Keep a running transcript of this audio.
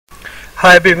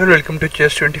Hi people, welcome to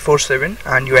Chess 24/7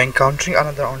 and you are encountering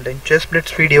another online chess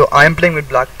blitz video. I am playing with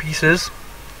black pieces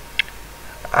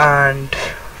and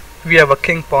we have a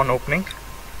king pawn opening.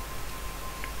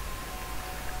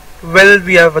 Well,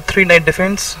 we have a 3-knight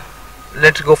defense.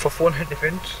 Let's go for 4-knight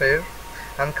defense here.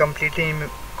 I'm completely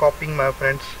copying my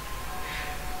opponent's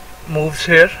moves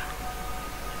here.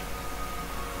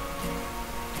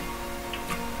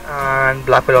 And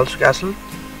black will also castle.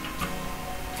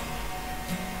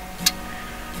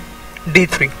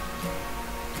 D3.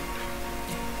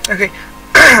 Okay,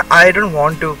 I don't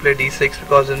want to play D6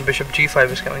 because then bishop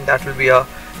G5 is coming. That will be a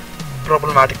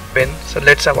problematic pin, so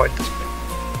let's avoid this pin.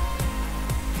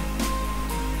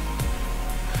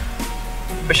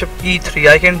 Bishop E3.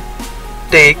 I can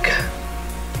take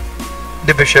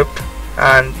the bishop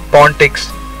and pawn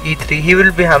takes E3. He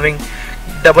will be having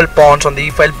double pawns on the E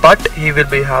file, but he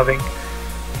will be having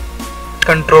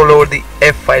control over the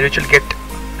F file, which will get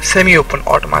semi-open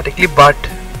automatically. But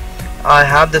I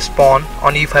have this pawn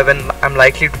on E5 and I'm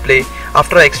likely to play,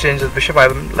 after I exchange this bishop,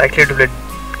 I'm likely to play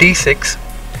D6,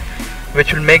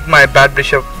 which will make my bad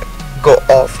bishop go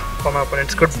off for my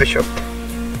opponent's good bishop.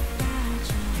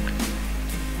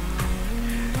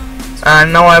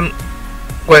 And now I'm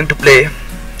going to play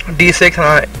D6 and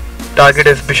my target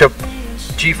is bishop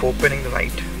G4, pinning the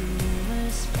knight.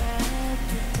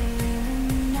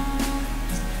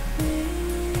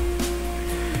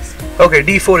 Okay,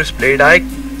 D4 is played. I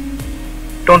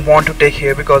don't want to take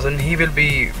here because then he will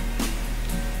be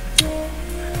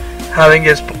having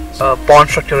his pawn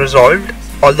structure resolved.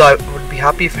 Although I would be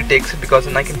happy if he takes it because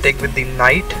then I can take with the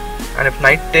knight, and if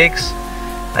knight takes,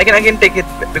 I can take it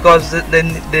because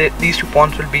then these two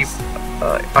pawns will be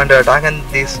under attack, and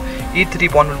this E3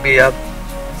 pawn will be a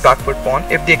backward pawn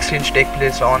if the exchange takes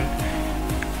place on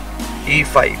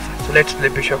E5. So let's play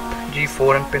bishop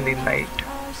G4 and pin the knight.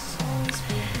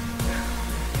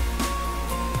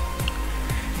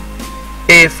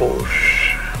 A4.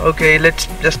 Okay, let's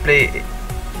just play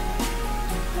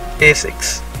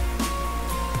A6.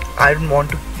 I don't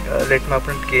want to let my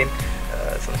opponent gain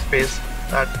some space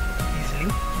that easily.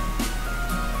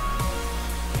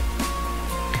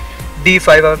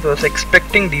 D5. I was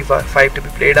expecting D5 to be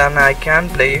played, and I can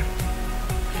play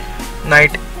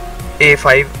knight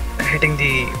A5 hitting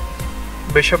the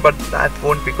bishop, but that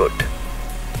won't be good.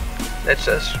 Let's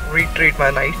just retreat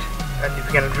my knight, and if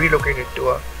we can relocate it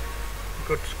to a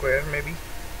good square maybe.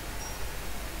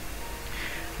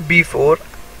 B4,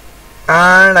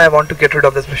 and I want to get rid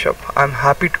of this bishop. I'm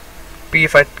happy to be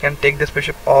if I can take this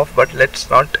bishop off, but let's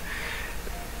not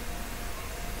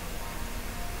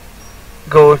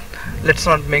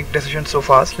make decisions so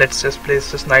fast. Let's just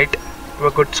place this knight to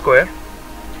a good square,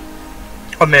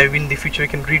 or maybe in the future we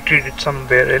can retreat it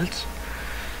somewhere else.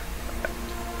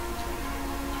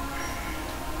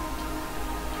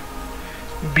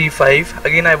 B5.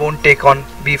 Again, I won't take on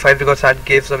B5 because that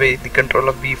gives away the control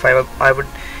of B5. I would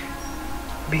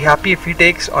be happy if he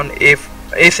takes on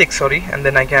A6, sorry, and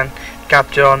then I can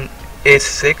capture on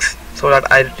A6 so that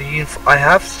I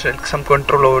have some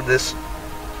control over this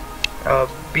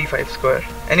B5 square.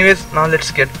 Anyways, now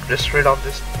let's get rid of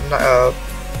this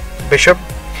bishop,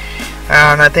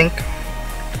 and I think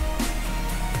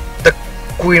the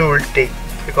queen will take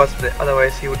because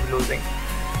otherwise he would be losing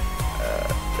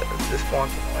this pawn.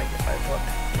 I thought,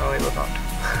 no, it was not.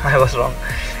 I was wrong.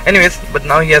 Anyways, but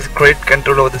now he has great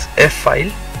control over this F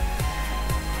file.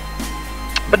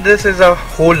 But this is a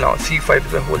hole now. C5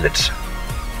 is a hole. Let's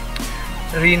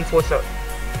reinforce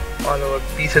all our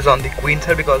pieces on the queen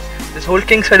side because this whole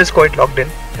king side is quite locked in.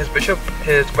 His bishop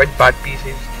is quite bad piece.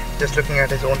 He's just looking at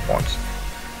his own pawns.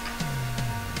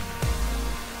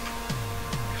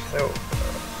 So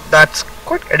that's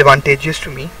quite advantageous to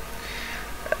me.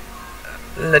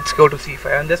 Let's go to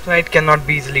C5, and this knight cannot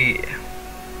be easily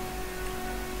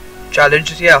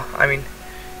challenged. Yeah, I mean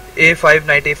A5,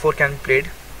 knight A4 can be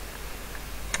played.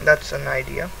 That's an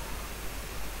idea.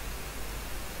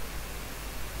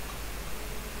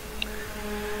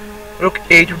 Rook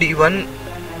A to D1.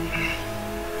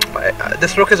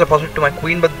 This rook is opposite to my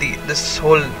queen, but this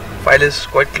whole file is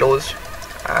quite closed,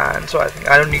 and so I think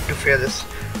I don't need to fear this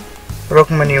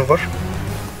rook maneuver.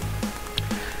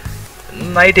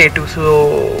 Knight A2, so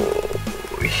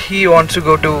he wants to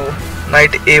go to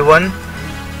knight A1,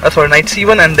 knight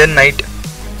C1 and then knight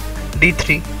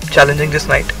D3, challenging this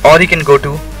knight, or he can go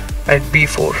to knight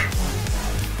B4.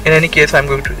 In any case, I'm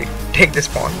going to take this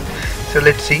pawn. So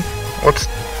let's see what's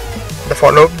the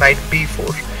follow-up. Knight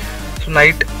B4. So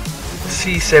knight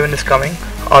C7 is coming,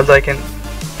 although I can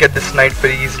get this knight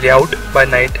very easily out by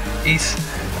knight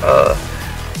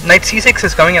knight C6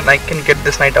 is coming, and I can get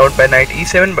this knight out by knight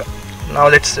E7, Now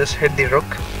let's just hit the rook,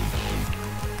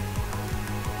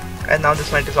 and now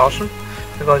this knight is awesome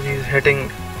because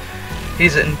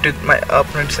he's into my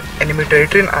opponent's enemy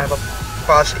territory, and I have a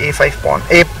fast a5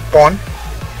 pawn.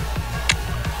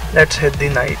 Let's hit the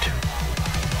knight.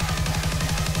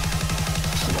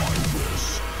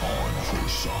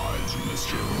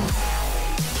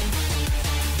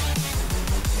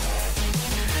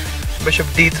 Bishop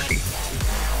d3.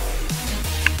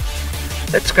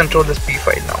 Let's control this b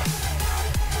file now,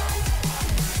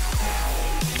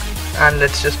 and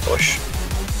let's just push.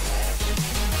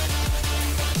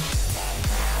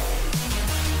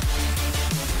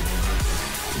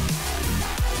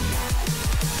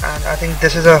 And I think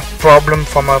this is a problem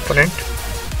for my opponent.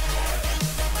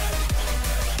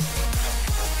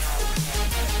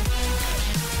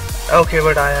 Okay,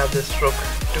 but I have this rook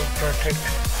to protect,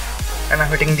 and I'm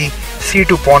hitting the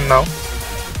c2 pawn now.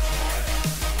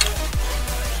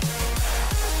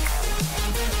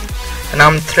 And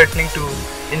I'm threatening to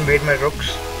invade my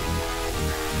rooks,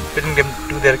 pinning them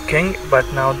to their king, but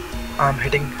now I'm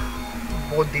hitting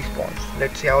both these pawns.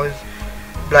 Let's see how is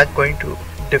black going to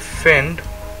defend.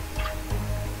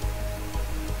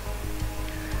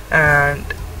 And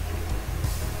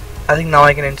I think now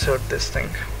I can insert this thing.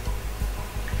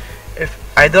 If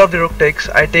either of the rook takes,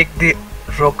 I take the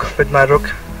rook with my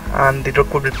rook, and the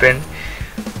rook would be pinned.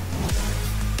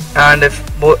 And if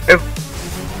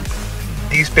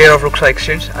these pair of rooks are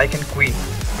exchanged, I can queen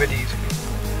very easily.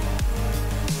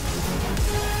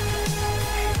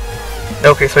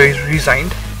 Okay, so he's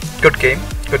resigned. Good game,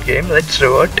 good game. Let's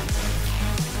revert.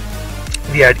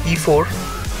 We had e4,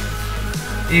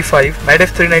 e5, knight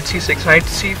f3, knight c6, knight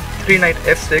c3, knight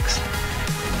f6,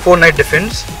 4 knight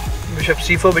defense, bishop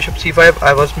c4, bishop c5.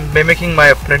 I was mimicking my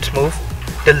opponent's move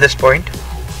till this point,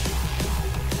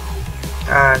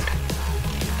 and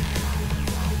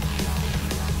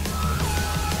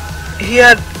he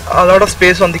had a lot of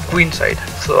space on the queen side,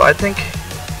 so I think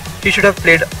he should have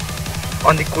played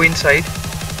on the queen side.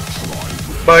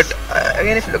 But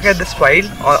again, if you look at this file,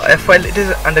 f file, it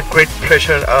is under great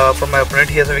pressure from my opponent.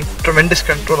 He is having tremendous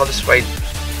control on this file,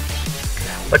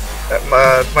 but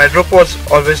my rook was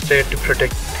always there to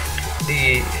protect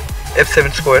the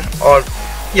f7 square, or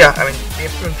yeah, I mean the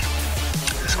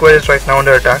f7 square is right now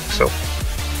under attack. So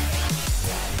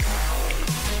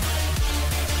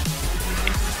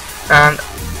and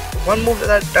one move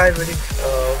that I really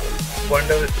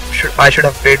wonder I should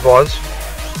have played was,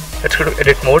 let's go to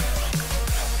edit mode,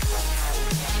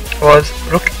 was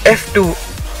rook f2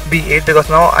 b8, because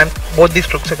now both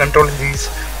these rooks are controlling these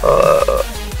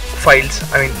files.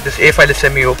 I mean, this a file is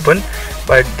semi-open,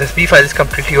 but this b file is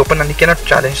completely open, and he cannot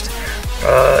challenge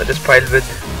this file with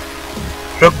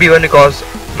rook b1 because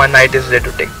my knight is there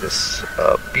to take this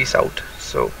piece out.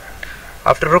 So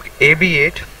after rook a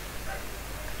b8,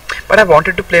 but I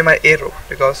wanted to play my a rook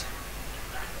because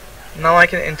now I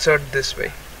can insert this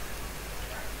way.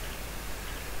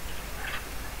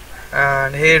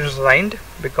 And he resigned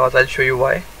because I'll show you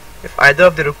why. If either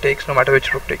of the rook takes, no matter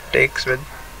which rook takes with,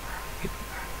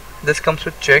 this comes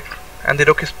with check, and the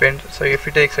rook is pinned. So if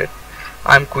he takes it,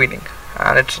 I'm queening,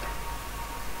 and it's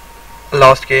a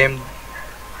lost game,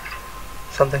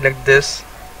 something like this,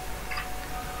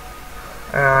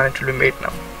 and it will be mate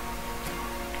now.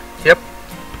 Yep,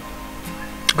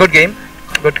 good game,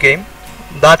 good game.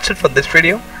 That's it for this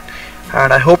video,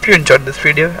 and I hope you enjoyed this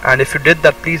video, and if you did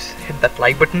that, please hit that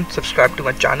like button, subscribe to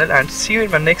my channel, and see you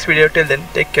in my next video. Till then,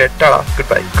 take care, tada,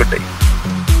 goodbye, good day.